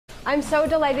I'm so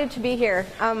delighted to be here.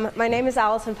 My name is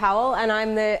Alison Powell, and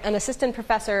I'm an assistant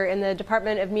professor in the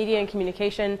Department of Media and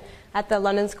Communication at the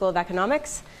London School of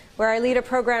Economics, where I lead a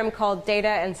program called Data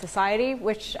and Society,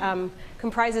 which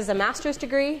comprises a master's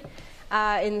degree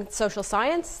in social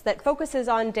science that focuses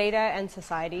on data and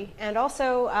society, and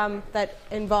also that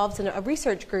involves a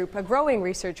research group, a growing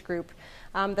research group,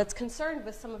 that's concerned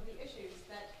with some of the issues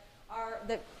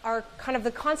that are kind of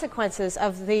the consequences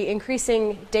of the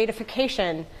increasing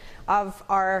datafication of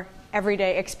our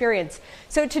everyday experience.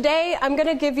 So today I'm going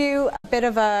to give you a bit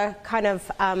of a kind of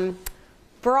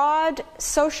broad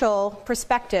social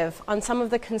perspective on some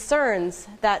of the concerns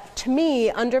that, to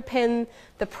me, underpin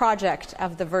the project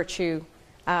of the VIRT-EU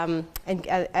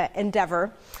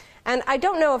endeavor. And I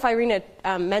don't know if Irina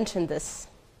mentioned this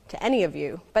to any of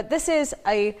you, but this is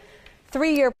a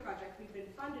 3-year project.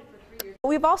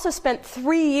 We've also spent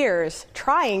 3 years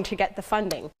trying to get the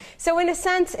funding. So in a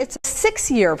sense, it's a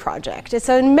 6-year project. It's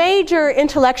a major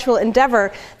intellectual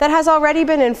endeavor that has already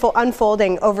been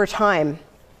unfolding over time.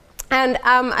 And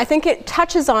I think it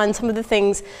touches on some of the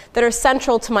things that are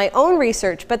central to my own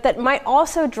research, but that might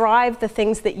also drive the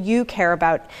things that you care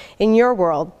about in your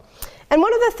world. And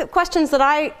one of the questions that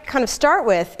I kind of start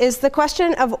with is the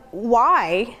question of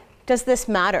why does this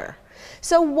matter?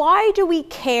 So why do we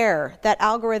care that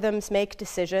algorithms make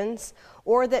decisions,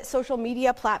 or that social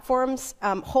media platforms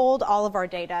hold all of our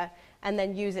data and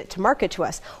then use it to market to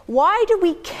us? Why do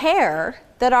we care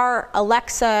that our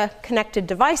Alexa connected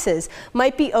devices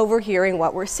might be overhearing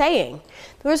what we're saying?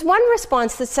 There's one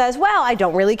response that says, well, I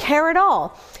don't really care at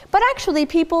all. But actually,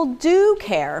 people do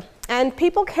care. And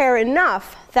people care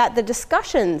enough that the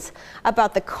discussions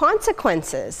about the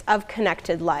consequences of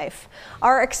connected life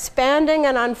are expanding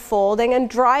and unfolding and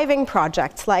driving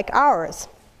projects like ours.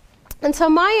 And so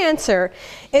my answer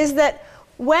is that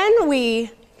when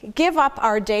we give up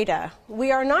our data,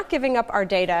 we are not giving up our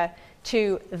data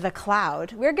to the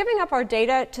cloud. We're giving up our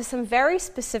data to some very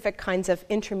specific kinds of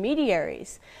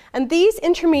intermediaries. And these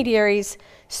intermediaries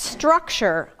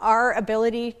structure our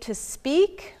ability to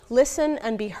speak, listen,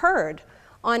 and be heard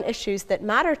on issues that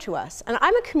matter to us. And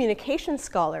I'm a communications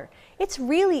scholar. It's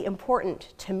really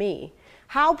important to me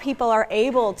how people are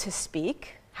able to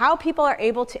speak, how people are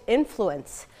able to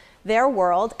influence their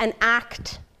world and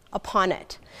act upon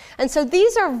it. And so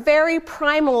these are very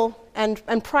primal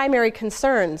and primary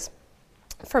concerns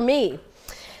for me.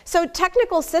 So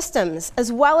technical systems,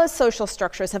 as well as social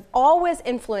structures, have always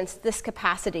influenced this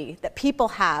capacity that people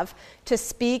have to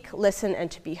speak, listen, and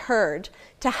to be heard,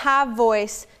 to have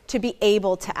voice, to be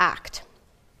able to act.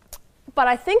 But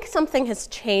I think something has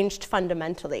changed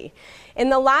fundamentally. In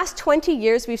the last 20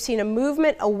 years, we've seen a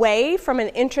movement away from an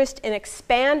interest in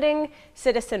expanding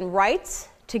citizen rights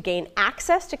to gain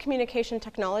access to communication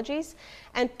technologies,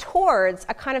 and towards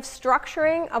a kind of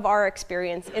structuring of our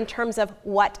experience in terms of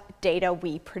what data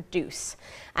we produce.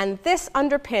 And this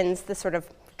underpins the sort of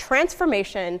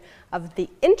transformation of the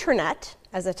internet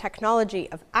as a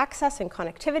technology of access and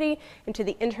connectivity into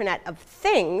the Internet of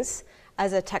Things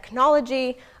as a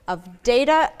technology of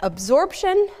data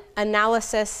absorption,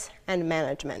 analysis, and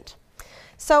management.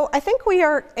 So I think we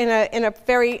are in a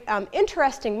very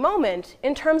interesting moment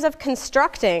in terms of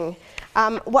constructing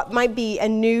what might be a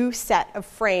new set of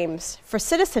frames for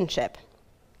citizenship.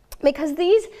 Because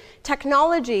these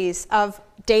technologies of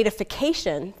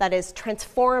datafication, that is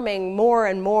transforming more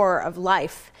and more of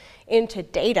life into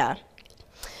data,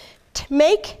 to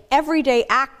make everyday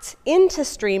acts into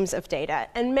streams of data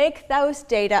and make those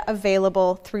data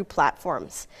available through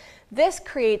platforms. This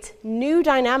creates new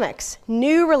dynamics,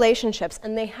 new relationships,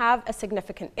 and they have a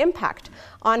significant impact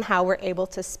on how we're able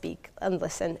to speak and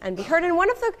listen and be heard. And one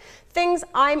of the things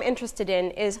I'm interested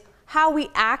in is how we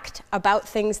act about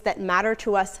things that matter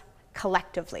to us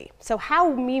collectively. So how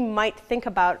we might think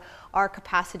about our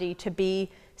capacity to be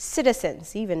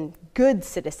citizens, even good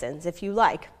citizens, if you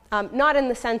like. Not in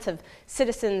the sense of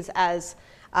citizens as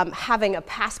having a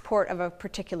passport of a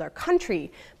particular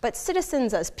country, but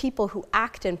citizens as people who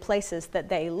act in places that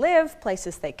they live,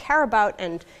 places they care about,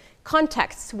 and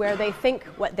contexts where they think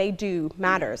what they do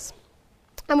matters.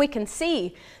 And we can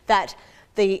see that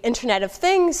the Internet of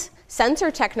Things,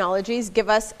 sensor technologies, give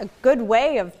us a good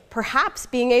way of perhaps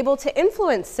being able to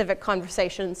influence civic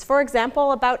conversations, for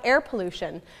example, about air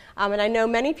pollution. And I know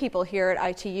many people here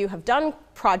at ITU have done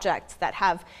projects that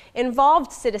have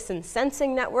involved citizen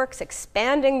sensing networks,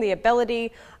 expanding the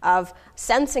ability of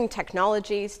sensing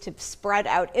technologies to spread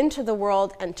out into the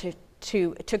world and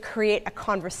to create a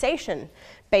conversation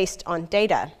based on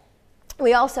data.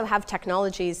 We also have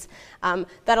technologies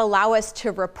that allow us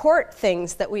to report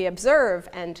things that we observe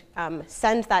and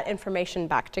send that information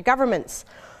back to governments.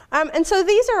 And so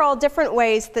these are all different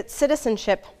ways that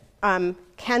citizenship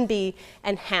can be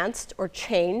enhanced or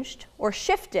changed or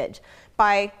shifted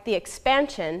by the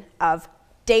expansion of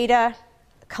data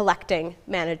collecting,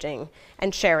 managing,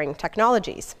 and sharing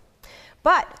technologies.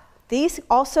 But these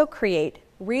also create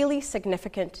really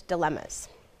significant dilemmas.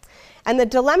 And the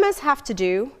dilemmas have to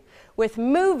do with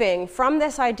moving from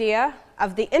this idea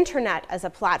of the internet as a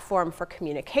platform for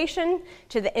communication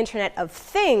to the Internet of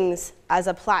Things as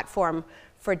a platform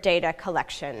for data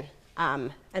collection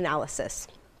analysis.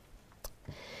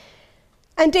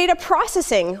 And data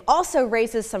processing also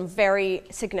raises some very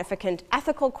significant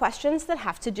ethical questions that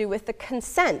have to do with the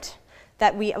consent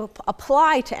that we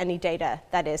apply to any data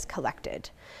that is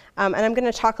collected. And I'm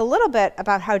going to talk a little bit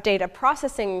about how data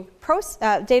processing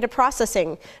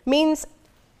means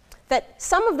that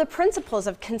some of the principles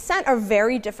of consent are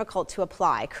very difficult to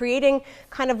apply, creating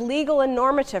kind of legal and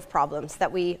normative problems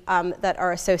that that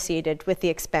are associated with the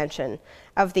expansion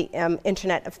of the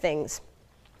Internet of Things.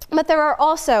 But there are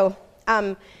also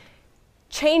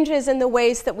changes in the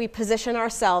ways that we position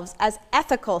ourselves as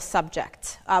ethical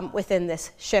subjects within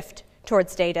this shift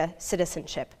towards data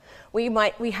citizenship. We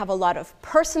have a lot of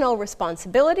personal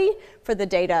responsibility for the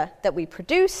data that we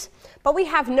produce, but we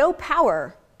have no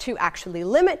power to actually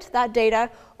limit that data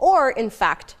or, in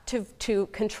fact, to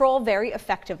control very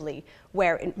effectively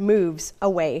where it moves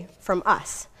away from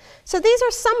us. So these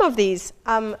are some of these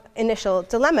initial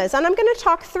dilemmas. And I'm going to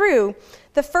talk through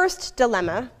the first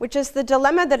dilemma, which is the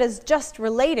dilemma that is just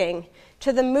relating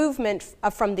to the movement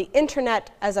from the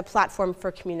internet as a platform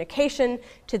for communication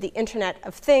to the Internet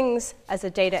of Things as a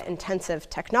data-intensive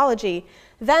technology.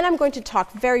 Then I'm going to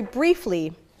talk very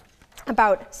briefly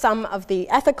about some of the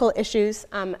ethical issues,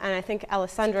 and I think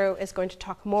Alessandro is going to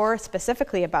talk more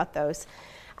specifically about those.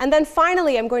 And then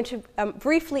finally, I'm going to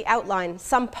briefly outline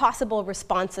some possible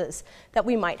responses that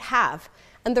we might have.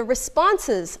 And the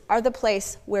responses are the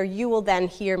place where you will then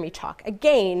hear me talk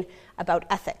again about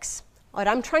ethics. What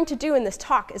I'm trying to do in this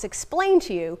talk is explain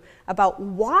to you about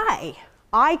why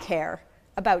I care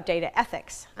about data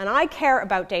ethics. And I care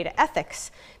about data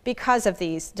ethics because of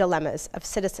these dilemmas of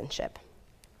citizenship.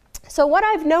 So what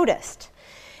I've noticed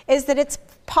is that it's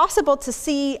possible to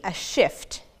see a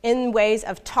shift in ways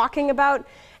of talking about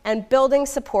and building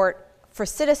support for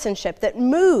citizenship that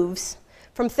moves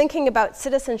from thinking about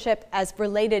citizenship as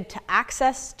related to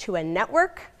access to a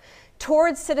network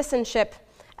towards citizenship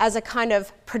as a kind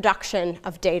of production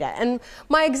of data. And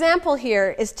my example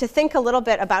here is to think a little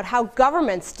bit about how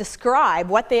governments describe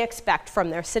what they expect from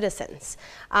their citizens.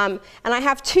 And I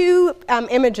have two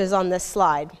images on this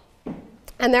slide.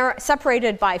 And they're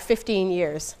separated by 15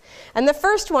 years. And the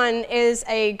first one is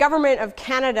a Government of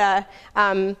Canada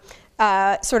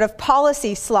sort of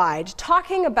policy slide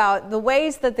talking about the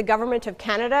ways that the Government of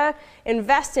Canada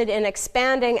invested in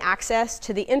expanding access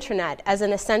to the internet as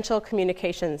an essential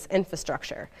communications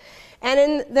infrastructure. And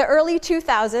in the early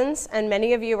 2000s, and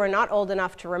many of you are not old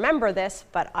enough to remember this,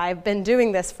 but I've been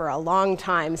doing this for a long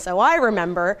time, so I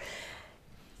remember,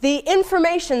 the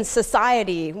information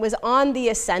society was on the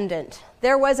ascendant.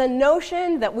 There was a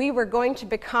notion that we were going to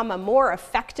become a more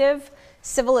effective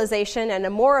civilization and a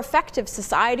more effective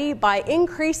society by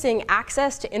increasing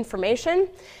access to information.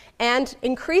 And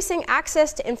increasing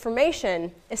access to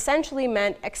information essentially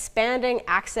meant expanding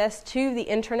access to the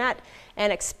internet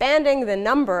and expanding the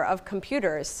number of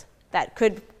computers that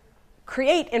could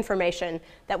create information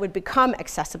that would become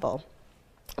accessible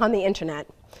on the internet.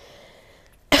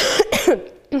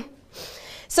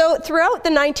 So throughout the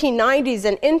 1990s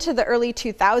and into the early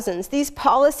 2000s, these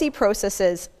policy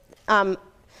processes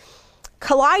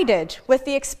collided with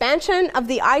the expansion of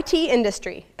the IT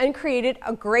industry and created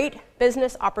a great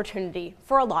business opportunity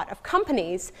for a lot of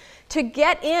companies to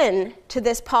get into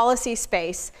this policy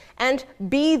space and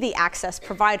be the access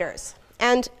providers.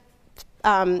 And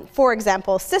for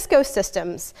example, Cisco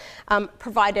Systems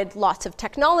provided lots of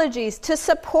technologies to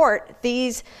support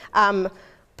these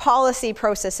policy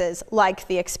processes like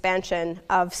the expansion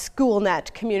of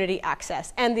SchoolNet community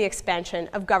access and the expansion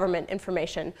of government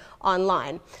information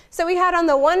online. So we had on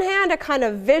the one hand a kind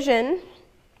of vision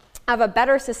of a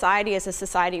better society as a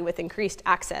society with increased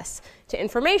access to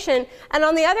information, and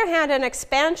on the other hand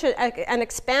an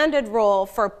expanded role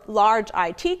for large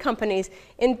IT companies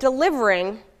in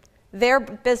delivering their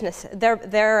business,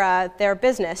 their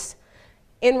business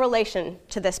in relation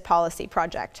to this policy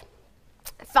project.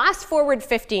 Fast forward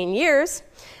 15 years,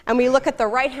 and we look at the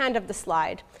right hand of the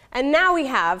slide, and now we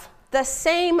have the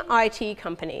same IT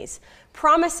companies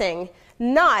promising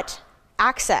not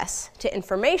access to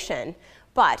information,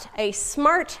 but a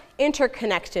smart,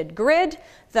 interconnected grid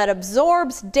that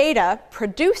absorbs data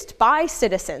produced by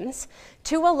citizens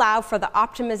to allow for the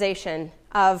optimization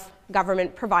of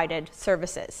government-provided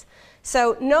services.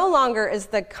 So no longer is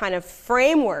the kind of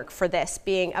framework for this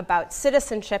being about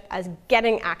citizenship as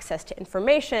getting access to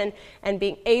information and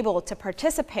being able to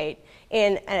participate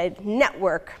in a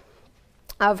network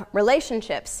of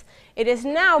relationships. It is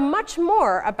now much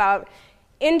more about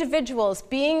individuals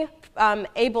being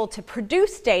able to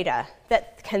produce data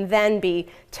that can then be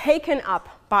taken up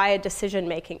by a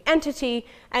decision-making entity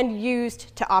and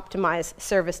used to optimize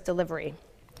service delivery.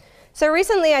 So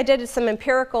recently I did some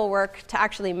empirical work to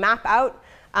actually map out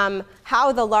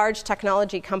how the large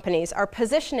technology companies are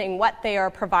positioning what they are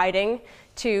providing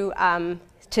to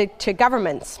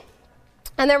governments.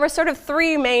 And there were sort of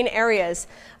three main areas.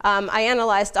 I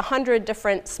analyzed 100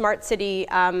 different smart city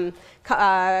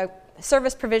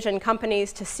service provision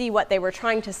companies to see what they were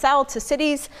trying to sell to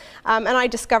cities, and I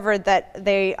discovered that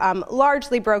they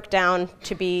largely broke down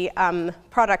to be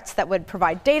products that would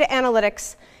provide data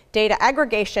analytics, data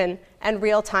aggregation, and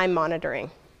real-time monitoring.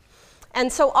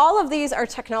 And so all of these are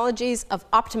technologies of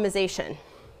optimization,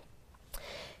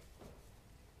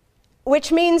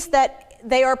 which means that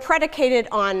they are predicated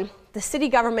on the city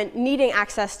government needing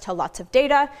access to lots of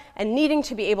data and needing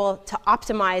to be able to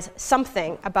optimize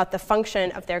something about the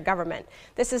function of their government.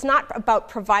 This is not about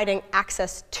providing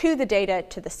access to the data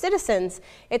to the citizens.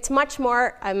 It's much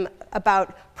more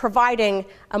about providing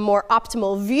a more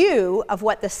optimal view of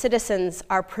what the citizens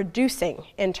are producing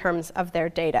in terms of their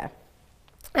data.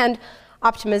 And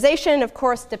optimization, of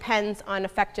course, depends on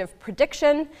effective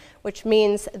prediction, which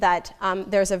means that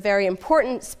there's a very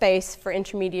important space for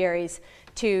intermediaries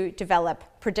to develop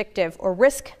predictive or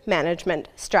risk management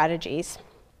strategies.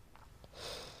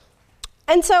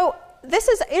 And so this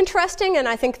is interesting, and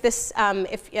I think this,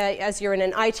 as you're in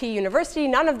an IT university,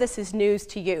 none of this is news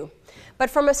to you. But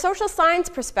from a social science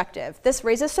perspective, this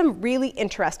raises some really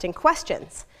interesting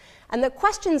questions. And the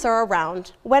questions are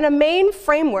around when a main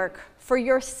framework for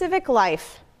your civic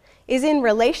life is in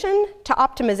relation to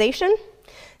optimization,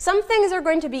 some things are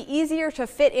going to be easier to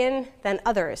fit in than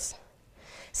others.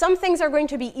 Some things are going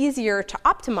to be easier to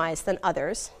optimize than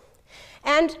others.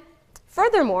 And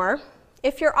furthermore,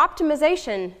 if your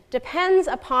optimization depends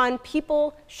upon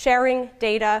people sharing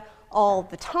data all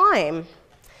the time,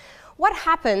 what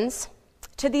happens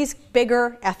to these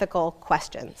bigger ethical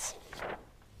questions?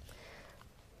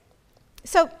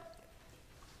 So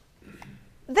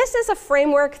this is a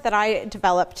framework that I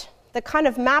developed that kind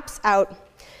of maps out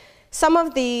some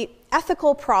of the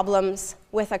ethical problems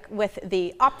with a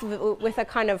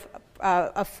kind of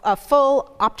a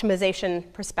full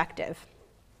optimization perspective.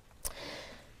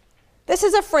 This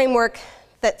is a framework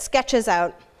that sketches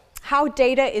out how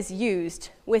data is used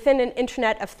within an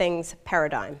Internet of Things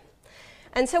paradigm.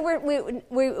 And so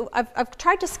I've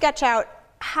tried to sketch out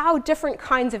how different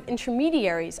kinds of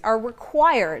intermediaries are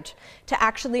required to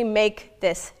actually make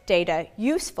this data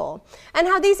useful, and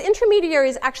how these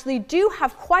intermediaries actually do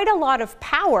have quite a lot of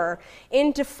power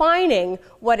in defining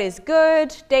what is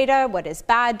good data, what is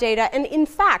bad data, and in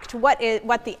fact, what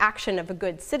the action of a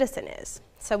good citizen is.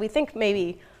 So we think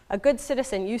maybe a good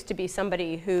citizen used to be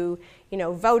somebody who,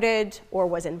 voted or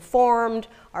was informed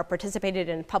or participated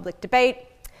in public debate.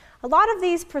 A lot of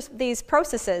these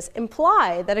processes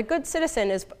imply that a good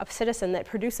citizen is a citizen that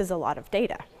produces a lot of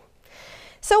data.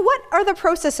 So what are the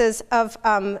processes of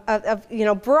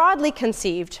broadly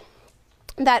conceived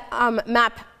that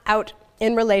map out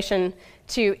in relation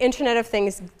to Internet of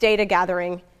Things data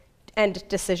gathering and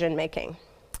decision making?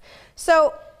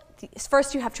 So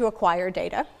first you have to acquire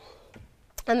data.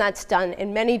 And that's done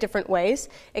in many different ways.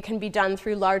 It can be done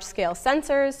through large-scale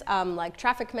sensors, like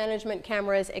traffic management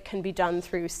cameras. It can be done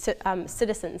through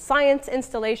citizen science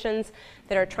installations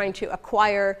that are trying to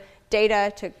acquire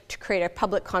data to create a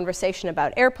public conversation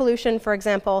about air pollution, for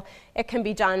example. It can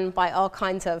be done by all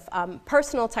kinds of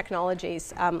personal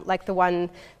technologies, like the one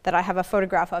that I have a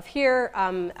photograph of here,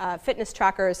 fitness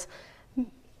trackers.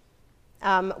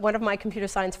 One of my computer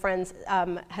science friends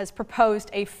has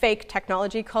proposed a fake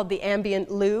technology called the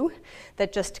ambient loo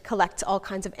that just collects all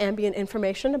kinds of ambient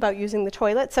information about using the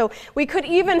toilet. So we could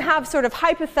even have sort of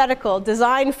hypothetical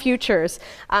design futures,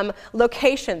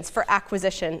 locations for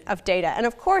acquisition of data. And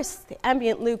of course, the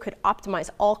ambient loo could optimize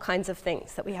all kinds of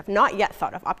things that we have not yet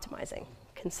thought of optimizing.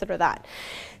 Consider that.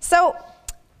 So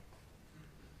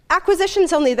acquisition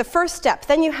is only the first step.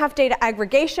 Then you have data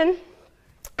aggregation,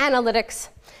 analytics,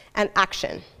 and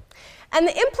action. And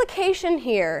the implication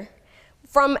here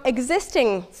from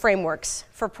existing frameworks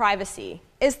for privacy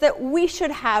is that we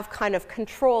should have kind of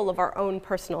control of our own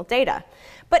personal data.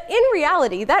 But in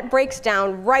reality, that breaks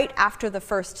down right after the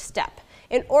first step.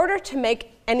 In order to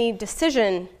make any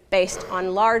decision based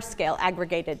on large-scale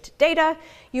aggregated data,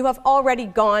 you have already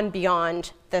gone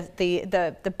beyond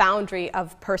the boundary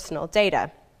of personal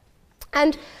data.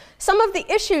 And some of the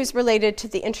issues related to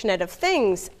the Internet of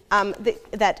Things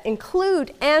that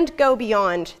include and go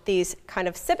beyond these kind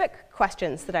of civic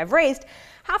questions that I've raised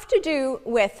have to do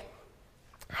with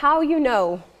how you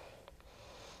know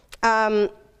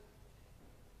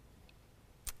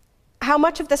how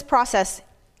much of this process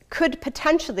could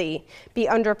potentially be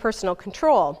under personal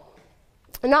control.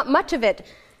 Not much of it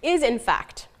is, in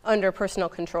fact, under personal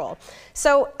control.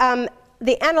 So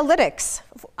the analytics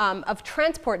of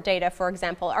transport data, for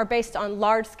example, are based on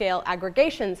large-scale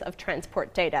aggregations of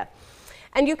transport data.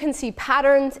 And you can see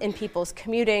patterns in people's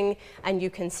commuting, and you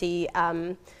can see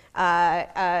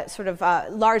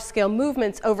large-scale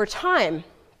movements over time.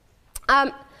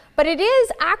 But it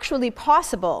is actually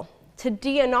possible to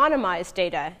de-anonymize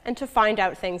data and to find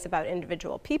out things about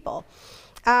individual people.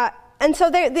 And so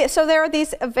there are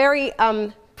these very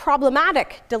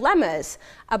problematic dilemmas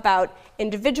about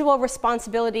individual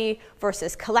responsibility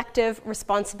versus collective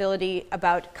responsibility,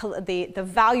 about the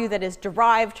value that is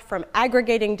derived from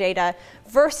aggregating data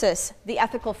versus the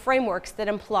ethical frameworks that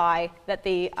imply that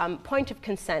the point of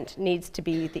consent needs to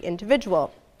be the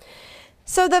individual.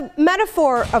 So the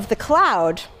metaphor of the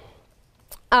cloud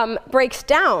breaks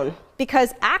down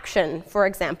because action, for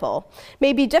example,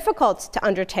 may be difficult to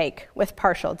undertake with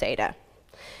partial data.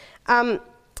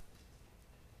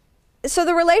 So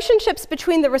the relationships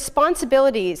between the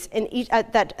responsibilities in each,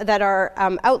 that are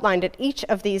outlined at each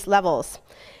of these levels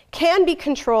can be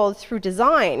controlled through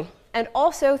design and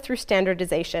also through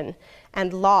standardization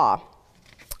and law.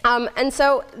 And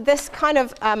so this kind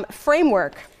of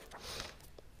framework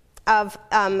of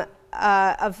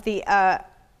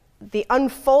the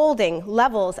unfolding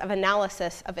levels of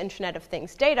analysis of Internet of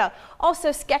Things data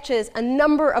also sketches a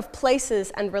number of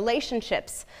places and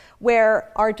relationships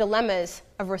where our dilemmas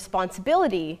of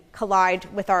responsibility collide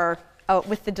with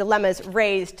the dilemmas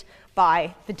raised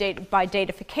by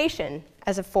datafication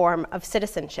as a form of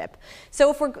citizenship.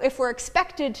 So if we're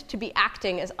expected to be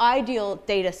acting as ideal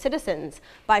data citizens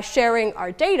by sharing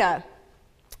our data,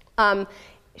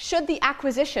 should the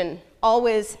acquisition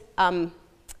always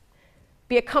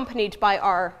be accompanied by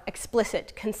our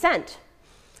explicit consent?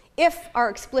 If our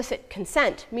explicit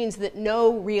consent means that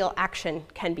no real action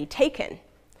can be taken,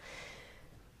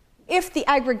 if the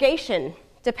aggregation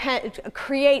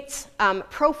creates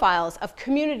profiles of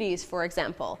communities, for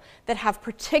example, that have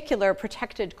particular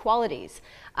protected qualities,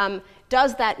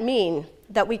 does that mean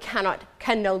that we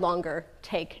can no longer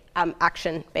take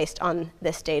action based on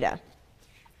this data?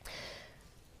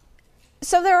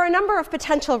 So there are a number of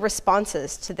potential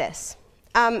responses to this.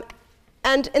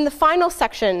 And in the final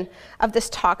section of this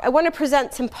talk, I want to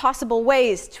present some possible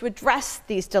ways to address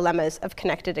these dilemmas of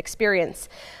connected experience.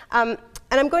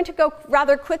 And I'm going to go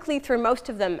rather quickly through most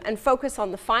of them and focus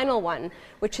on the final one,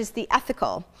 which is the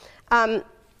ethical.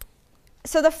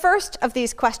 So the first of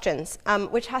these questions,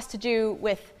 which has to do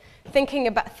with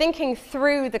thinking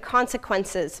through the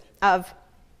consequences of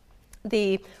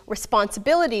the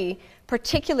responsibility,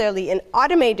 particularly in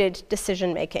automated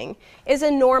decision-making, is a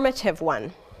normative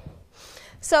one.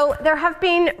 So there have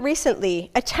been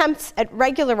recently attempts at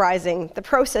regularizing the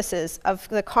processes of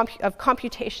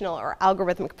computational or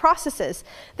algorithmic processes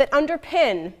that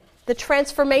underpin the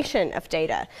transformation of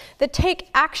data, that take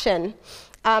action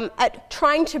at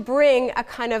trying to bring a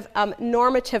kind of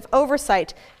normative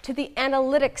oversight to the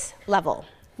analytics level,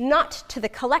 not to the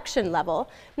collection level,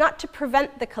 not to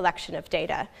prevent the collection of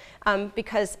data,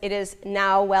 because it is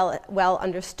now well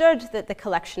understood that the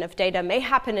collection of data may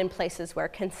happen in places where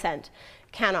consent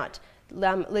cannot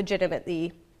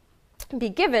legitimately be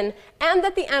given, and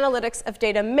that the analytics of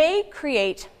data may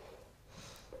create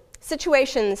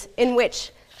situations in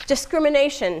which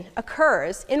discrimination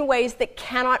occurs in ways that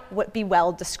cannot be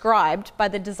well described by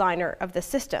the designer of the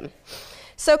system.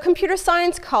 So computer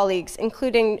science colleagues,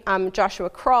 including Joshua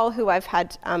Kroll, who I've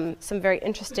had some very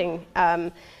interesting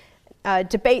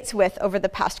debates with over the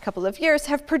past couple of years,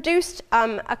 have produced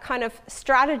a kind of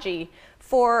strategy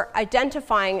for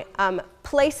identifying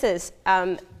places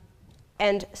and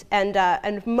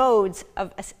modes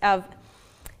of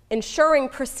ensuring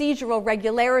procedural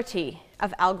regularity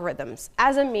of algorithms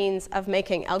as a means of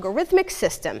making algorithmic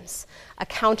systems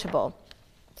accountable,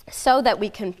 so that we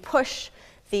can push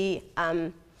the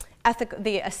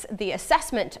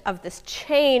assessment of this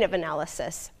chain of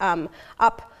analysis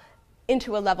up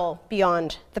into a level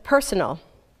beyond the personal.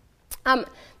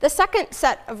 The second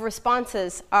set of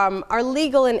responses are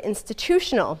legal and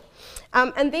institutional.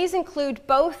 And these include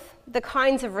both the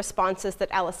kinds of responses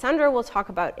that Alessandro will talk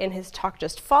about in his talk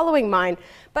just following mine,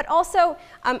 but also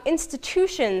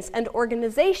institutions and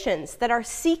organizations that are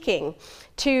seeking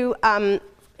to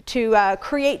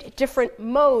create different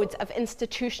modes of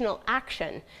institutional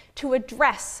action to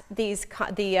address these,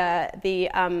 the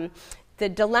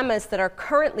dilemmas that are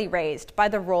currently raised by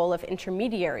the role of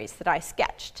intermediaries that I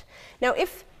sketched. Now,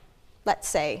 if, let's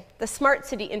say, the smart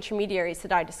city intermediaries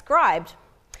that I described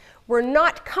were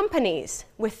not companies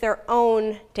with their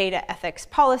own data ethics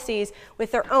policies,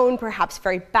 with their own perhaps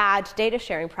very bad data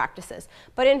sharing practices,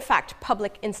 but in fact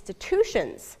public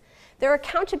institutions, their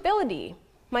accountability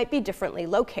might be differently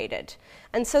located.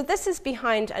 And so this is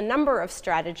behind a number of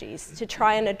strategies to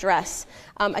try and address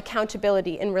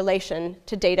accountability in relation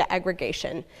to data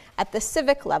aggregation at the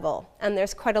civic level. And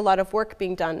there's quite a lot of work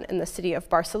being done in the city of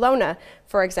Barcelona,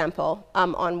 for example,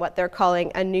 on what they're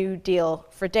calling a new deal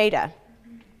for data.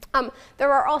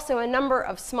 There are also a number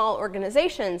of small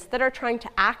organizations that are trying to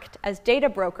act as data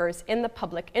brokers in the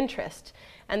public interest.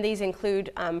 And these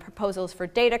include proposals for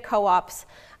data co-ops.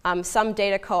 Some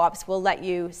data co-ops will let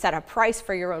you set a price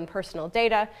for your own personal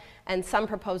data, and some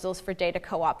proposals for data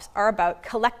co-ops are about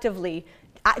collectively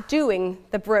doing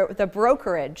the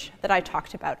brokerage that I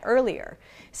talked about earlier.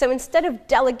 So instead of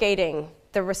delegating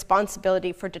the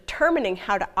responsibility for determining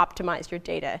how to optimize your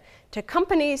data to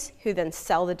companies who then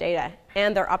sell the data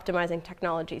and their optimizing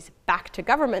technologies back to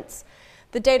governments,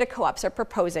 the data co-ops are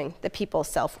proposing that people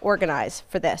self-organize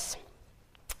for this.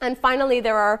 And finally,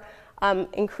 there are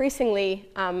increasingly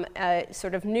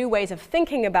sort of new ways of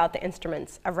thinking about the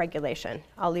instruments of regulation.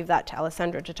 I'll leave that to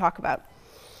Alessandro to talk about.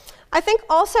 I think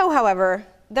also, however,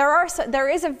 there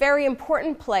is a very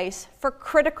important place for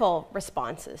critical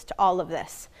responses to all of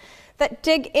this that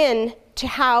dig in to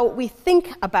how we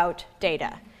think about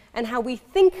data and how we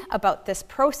think about this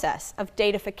process of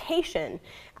datafication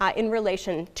in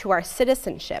relation to our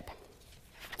citizenship.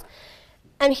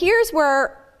 And here's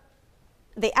where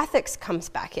the ethics comes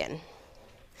back in.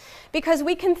 Because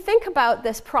we can think about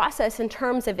this process in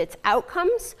terms of its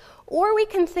outcomes, or we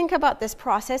can think about this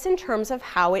process in terms of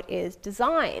how it is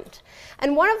designed.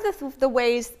 And one of the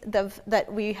ways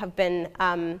that we have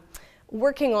been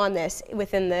working on this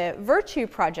within the VIRT-EU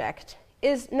project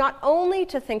is not only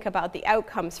to think about the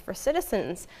outcomes for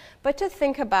citizens, but to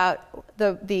think about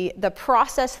the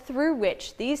process through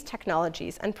which these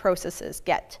technologies and processes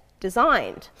get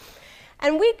designed.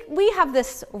 And we have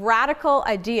this radical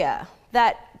idea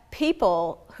that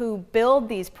people who build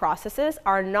these processes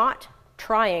are not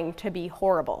trying to be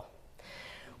horrible.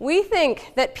 We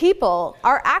think that people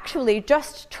are actually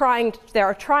just trying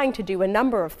to do a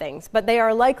number of things, but they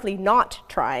are likely not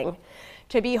trying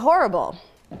to be horrible.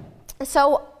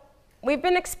 So we've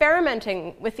been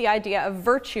experimenting with the idea of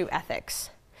virtue ethics.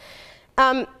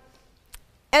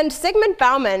 And Zygmunt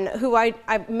Bauman, who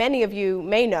many of you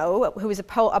may know, who is a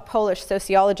Polish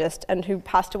sociologist and who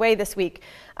passed away this week,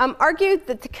 argued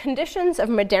that the conditions of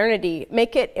modernity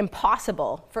make it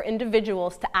impossible for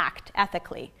individuals to act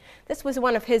ethically. This was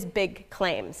one of his big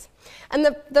claims.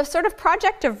 And the sort of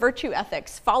project of virtue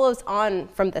ethics follows on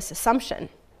from this assumption.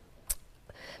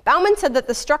 Bauman said that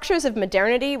the structures of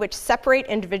modernity, which separate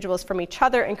individuals from each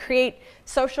other and create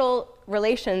social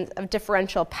relations of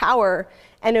differential power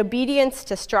and obedience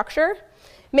to structure,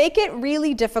 make it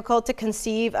really difficult to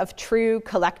conceive of true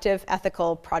collective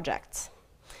ethical projects.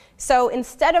 So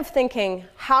instead of thinking,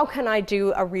 how can I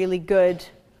do a really good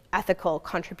ethical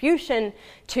contribution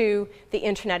to the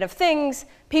Internet of Things,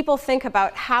 people think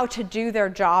about how to do their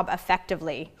job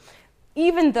effectively,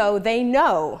 even though they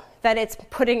know that it's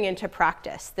putting into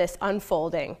practice this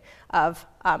unfolding of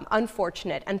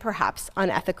unfortunate and perhaps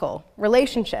unethical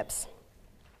relationships.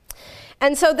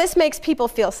 And so this makes people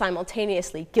feel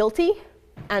simultaneously guilty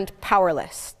and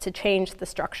powerless to change the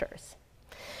structures.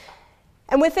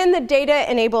 And within the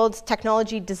data-enabled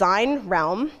technology design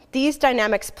realm, these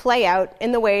dynamics play out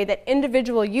in the way that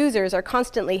individual users are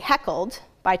constantly heckled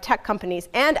by tech companies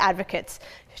and advocates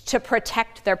to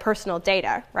protect their personal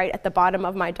data, right at the bottom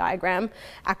of my diagram,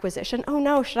 acquisition. Oh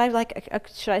no, should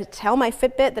I tell my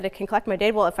Fitbit that it can collect my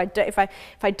data? Well, if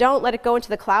I don't let it go into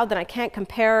the cloud, then I can't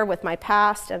compare with my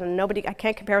past, and I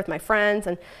can't compare with my friends.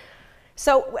 And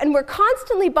we're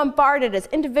constantly bombarded as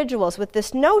individuals with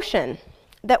this notion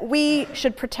that we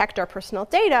should protect our personal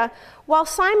data while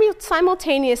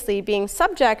simultaneously being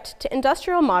subject to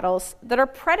industrial models that are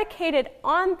predicated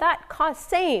on that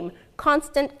same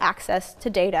constant access to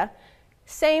data,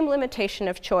 same limitation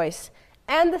of choice,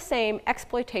 and the same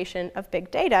exploitation of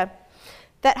big data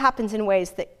that happens in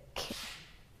ways that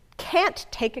can't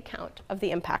take account of the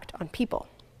impact on people.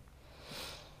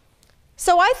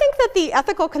 So I think that the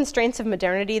ethical constraints of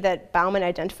modernity that Bauman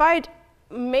identified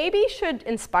maybe should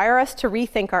inspire us to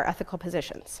rethink our ethical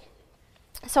positions.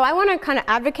 So I want to kind of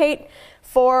advocate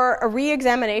for a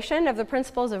re-examination of the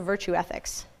principles of virtue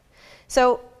ethics.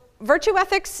 So virtue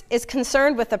ethics is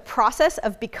concerned with the process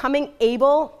of becoming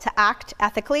able to act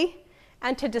ethically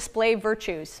and to display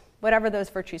virtues, whatever those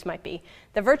virtues might be.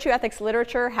 The virtue ethics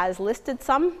literature has listed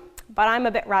some, but I'm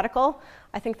a bit radical.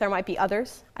 I think there might be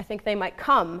others. I think they might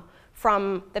come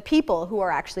from the people who are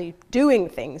actually doing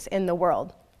things in the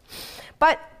world.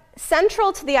 But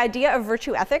central to the idea of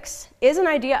virtue ethics is an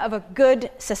idea of a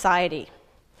good society,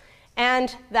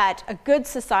 and that a good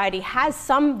society has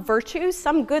some virtues,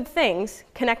 some good things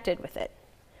connected with it.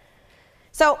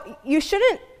 So you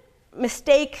shouldn't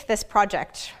mistake this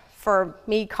project for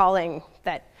me calling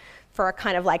that for a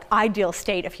kind of like ideal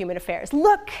state of human affairs.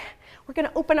 Look, we're going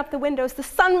to open up the windows, the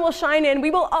sun will shine in, we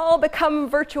will all become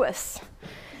virtuous.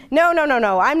 No, no, no,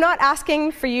 no. I'm not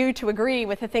asking for you to agree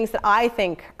with the things that I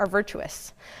think are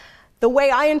virtuous. The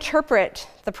way I interpret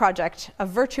the project of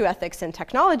virtue ethics in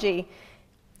technology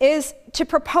is to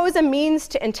propose a means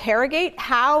to interrogate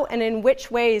how and in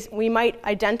which ways we might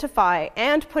identify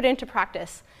and put into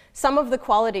practice some of the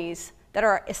qualities that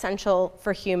are essential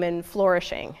for human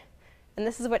flourishing. And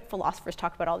this is what philosophers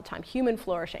talk about all the time, human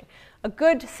flourishing. A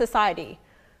good society,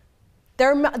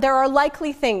 there are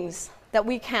likely things that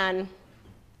we can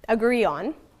agree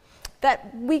on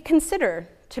that we consider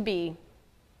to be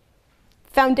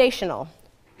foundational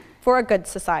for a good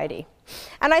society.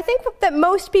 And I think that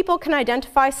most people can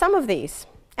identify some of these,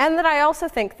 and that I also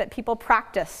think that people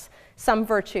practice some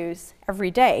virtues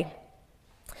every day.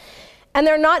 And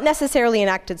they're not necessarily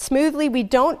enacted smoothly. We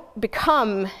don't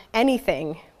become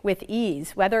anything with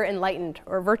ease, whether enlightened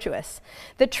or virtuous.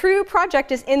 The true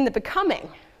project is in the becoming.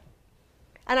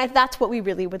 And that's what we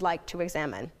really would like to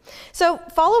examine. So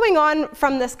following on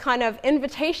from this kind of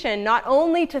invitation, not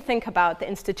only to think about the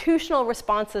institutional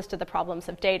responses to the problems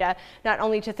of data, not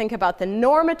only to think about the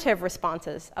normative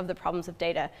responses of the problems of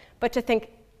data, but to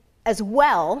think as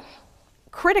well,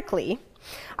 critically,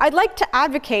 I'd like to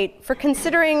advocate for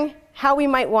considering how we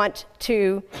might want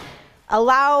to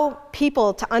allow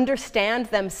people to understand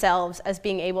themselves as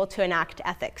being able to enact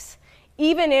ethics,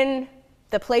 even in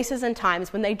the places and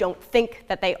times when they don't think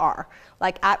that they are,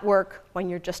 like at work when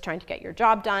you're just trying to get your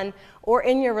job done, or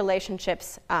in your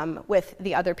relationships with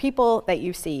the other people that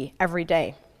you see every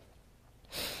day.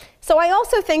 So I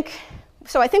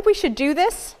think we should do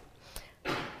this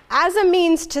as a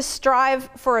means to strive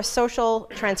for a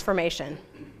social transformation.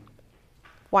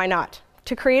 Why not?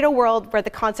 To create a world where the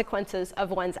consequences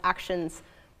of one's actions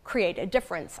create a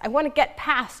difference. I want to get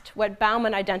past what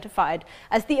Bauman identified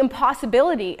as the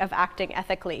impossibility of acting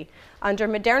ethically under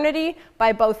modernity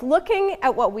by both looking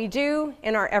at what we do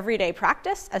in our everyday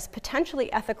practice as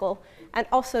potentially ethical and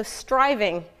also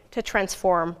striving to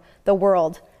transform the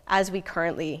world as we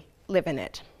currently live in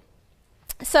it.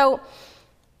 So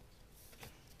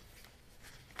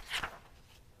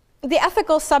the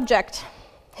ethical subject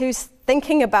who's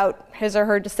thinking about his or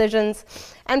her decisions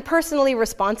and personally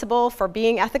responsible for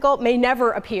being ethical may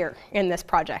never appear in this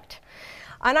project.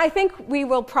 And I think we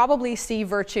will probably see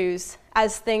virtues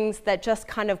as things that just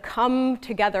kind of come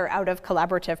together out of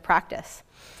collaborative practice.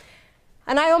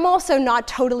 And I am also not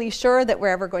totally sure that we're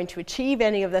ever going to achieve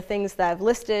any of the things that I've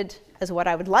listed as what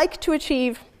I would like to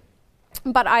achieve,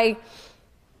 but I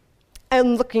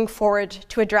am looking forward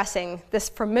to addressing this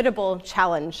formidable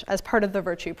challenge as part of the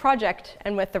Virtue Project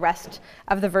and with the rest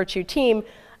of the Virtue team.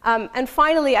 And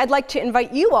finally, I'd like to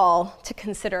invite you all to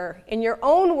consider in your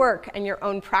own work and your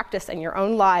own practice and your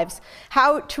own lives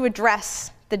how to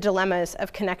address the dilemmas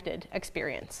of connected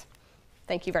experience.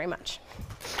 Thank you very much.